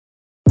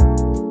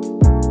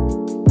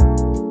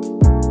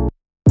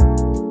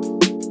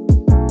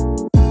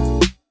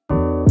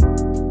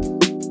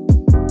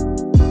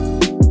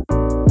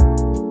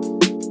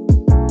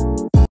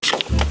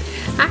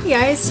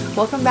guys,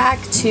 welcome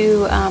back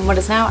to what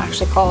is now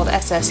actually called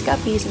SS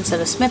Guppies instead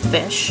of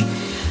Smithfish,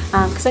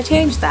 because I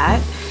changed that.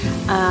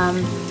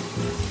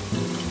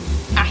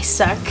 I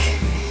suck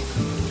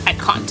at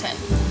content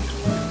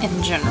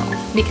in general,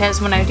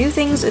 because when I do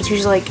things, it's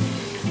usually like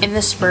in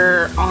the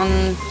spur,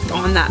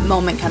 on that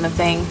moment kind of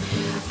thing,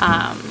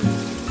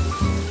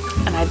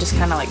 and I just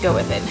kind of like go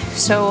with it.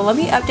 So let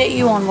me update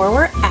you on where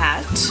we're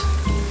at,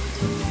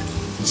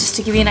 just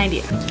to give you an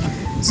idea.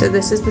 So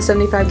this is the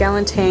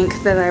 75-gallon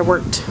tank that I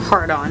worked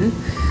hard on.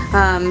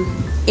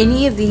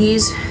 Any of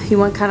these you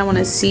kind of want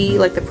to see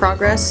like the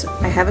progress,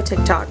 I have a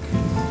TikTok.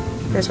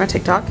 There's my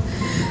TikTok.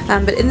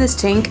 But in this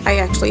tank I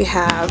actually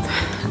have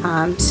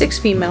 6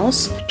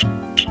 females.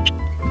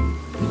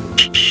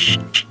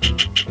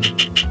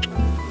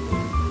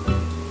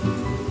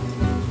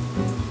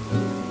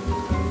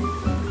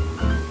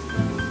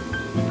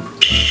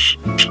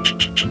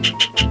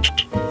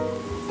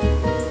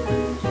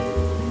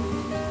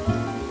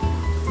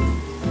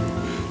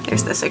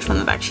 There's the 6 from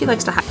the back. She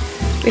likes to hide.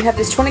 We have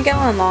this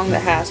 20-gallon long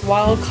that has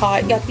wild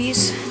caught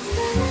guppies.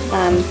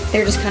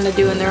 They're just kind of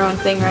doing their own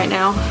thing right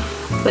now.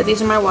 But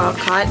these are my wild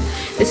caught.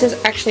 This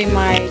is actually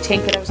my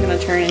tank that I was going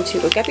to turn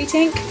into a guppy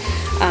tank.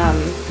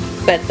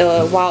 But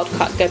the wild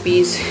caught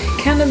guppies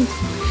kind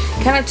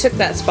of took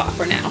that spot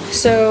for now.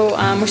 So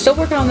we're still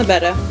working on the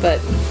betta, but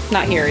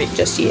not here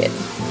just yet.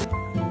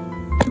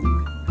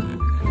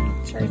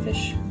 Sorry,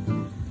 fish.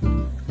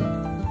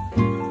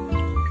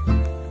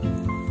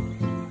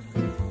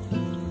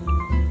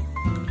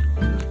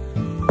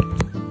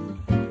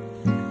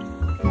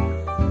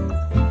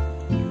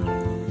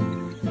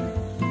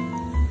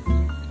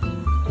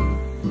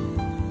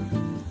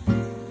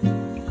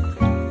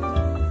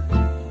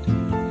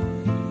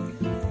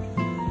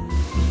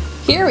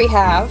 Here we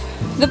have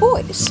the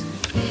boys.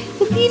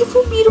 The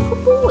beautiful, beautiful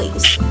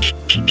boys.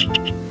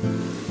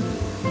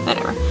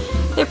 Whatever.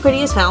 They're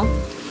pretty as hell.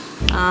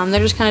 They're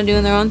just kind of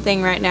doing their own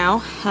thing right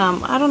now.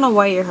 I don't know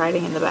why you're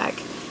hiding in the back.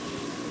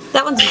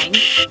 That one's mine.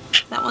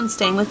 That one's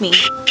staying with me.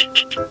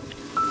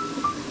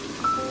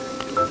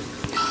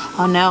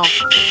 Oh no.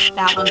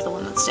 That one's the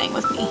one that's staying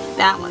with me.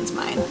 That one's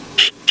mine.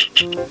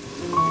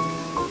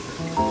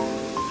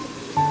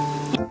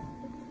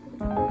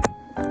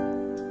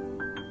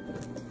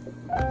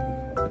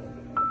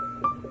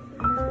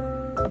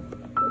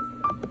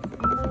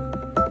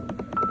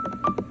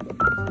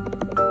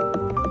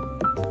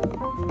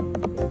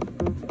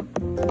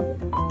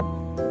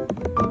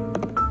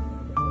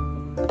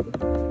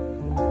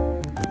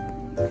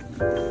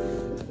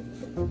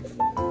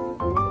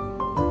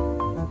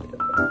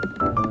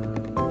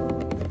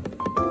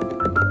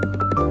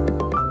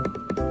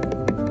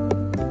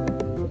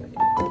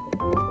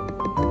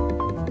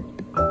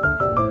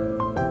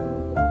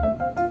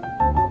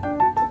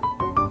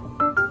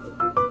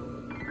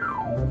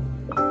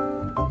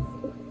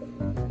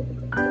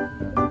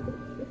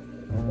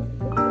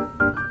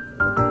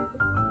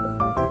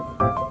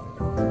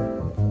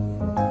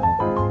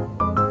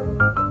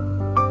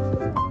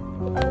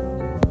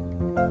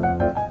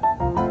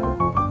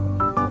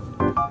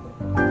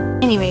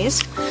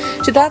 Anyways,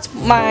 so that's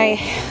my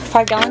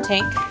 5-gallon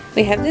tank.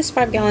 We have this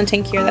 5-gallon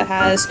tank here that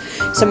has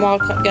some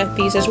wild caught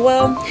guppies as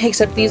well,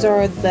 except these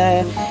are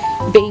the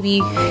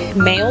baby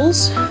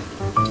males,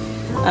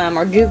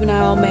 or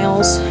juvenile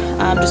males,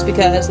 just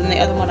because in the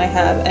other one I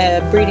have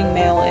a breeding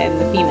male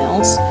and the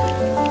females.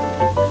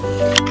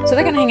 So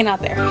they're kind of hanging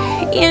out there.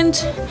 And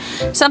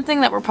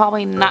something that we're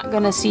probably not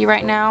going to see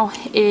right now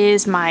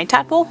is my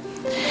tadpole.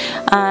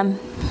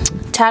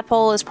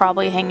 Tadpole is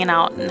probably hanging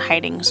out and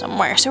hiding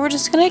somewhere, so we're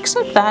just going to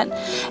accept that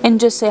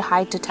and just say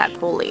hi to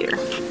Tadpole later.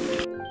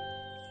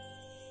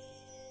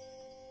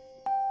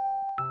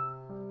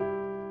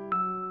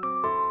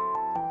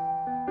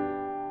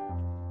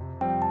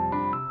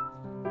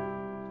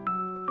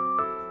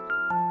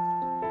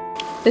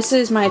 This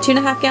is my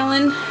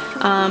 2.5-gallon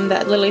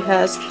that literally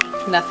has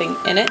nothing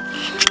in it,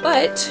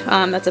 but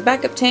that's a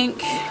backup tank.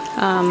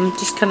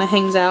 Just kind of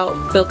hangs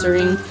out,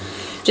 filtering,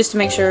 just to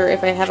make sure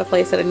if I have a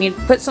place that I need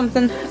to put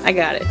something, I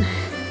got it.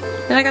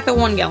 And I got the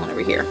 1-gallon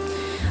over here.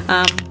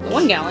 The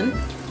 1-gallon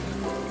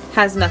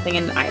has nothing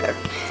in it either,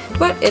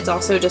 but it's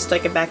also just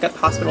like a backup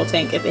hospital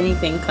tank if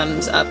anything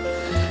comes up.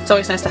 It's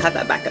always nice to have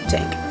that backup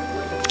tank.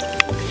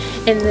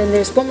 And then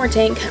there's one more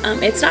tank.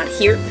 It's not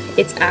here,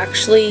 it's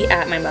actually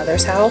at my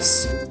mother's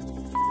house.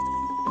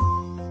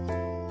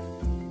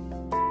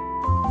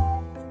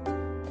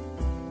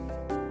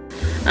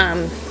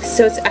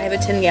 So I have a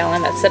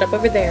 10-gallon that's set up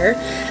over there.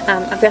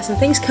 I've got some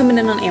things coming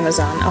in on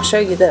Amazon. I'll show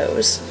you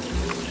those.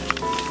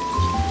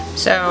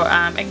 So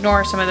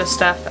ignore some of this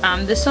stuff.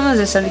 This one is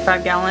a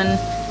 75-gallon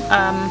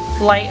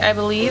light, I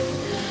believe.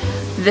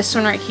 This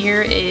one right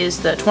here is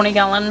the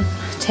 20-gallon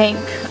tank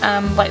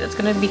light that's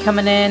going to be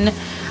coming in.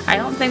 I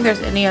don't think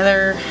there's any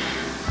other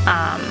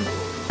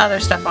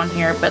stuff on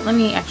here, but let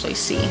me actually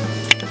see.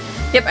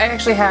 Yep, I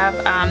actually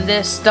have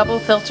this double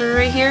filter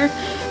right here,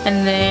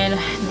 and then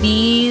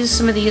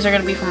some of these are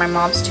going to be for my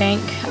mom's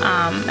tank,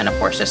 and of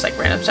course just like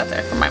random stuff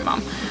there for my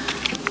mom.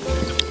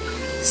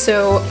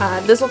 So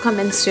this will come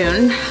in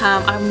soon.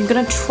 I'm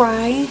gonna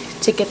try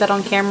to get that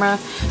on camera.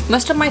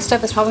 Most of my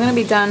stuff is probably gonna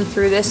be done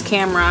through this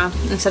camera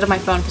instead of my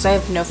phone because I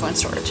have no phone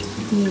storage,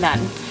 none.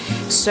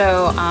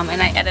 So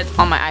and I edit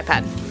on my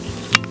iPad.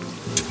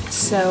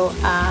 So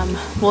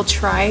we'll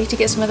try to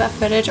get some of that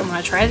footage. I'm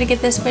gonna try to get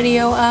this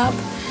video up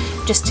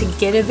just to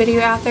get a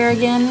video out there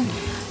again.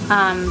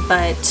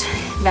 But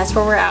that's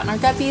where we're at in our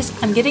guppies.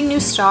 I'm getting new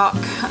stock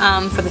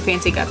for the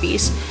fancy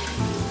guppies.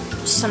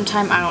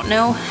 Sometime, I don't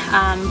know,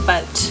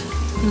 but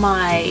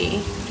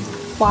my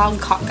wild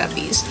caught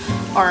guppies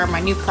are my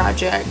new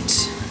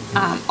project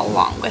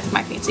along with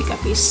my fancy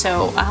guppies.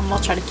 So we'll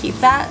try to keep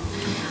that.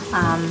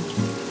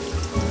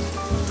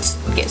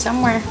 Get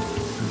somewhere.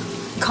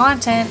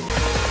 Content.